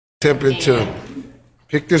Attempting to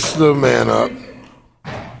pick this little man up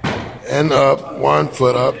and up, 1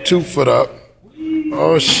 foot up, 2 foot up.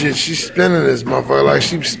 Oh shit, she's spinning this motherfucker like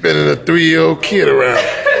she's spinning a 3-year-old kid around.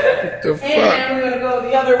 What the fuck? And we're gonna go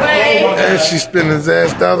the other way. And she's spinning his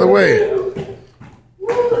ass the other way.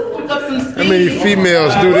 How many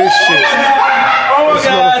females do this shit? This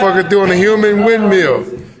motherfucker doing a human windmill.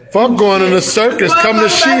 Fuck going in a circus, come to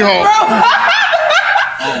She-Hulk.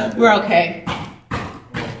 We're okay.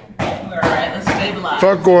 Alright, let's stabilize.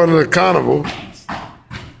 Fuck going to the carnival.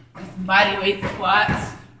 Some body weight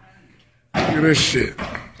squats. Look at this shit.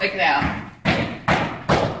 Check it out.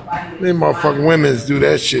 These motherfucking women's do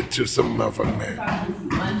that shit to some motherfucking man.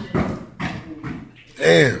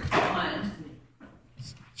 Damn.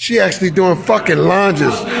 She actually doing fucking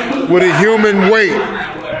lunges with a human weight.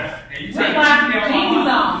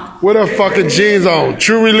 With her fucking jeans on.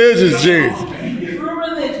 True religious jeans.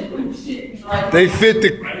 They fit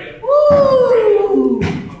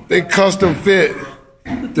they custom fit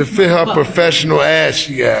to fit her professional ass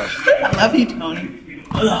she got. I love you, Tony.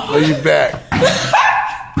 Love you back.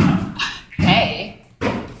 Hey.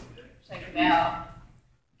 Check it out.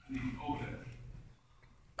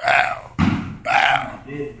 Bow. Bow.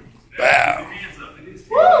 Bow.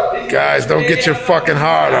 Guys, don't get your fucking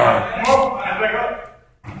heart on.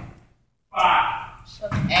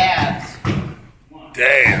 Abs.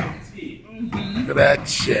 Damn. Look at that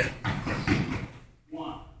shit.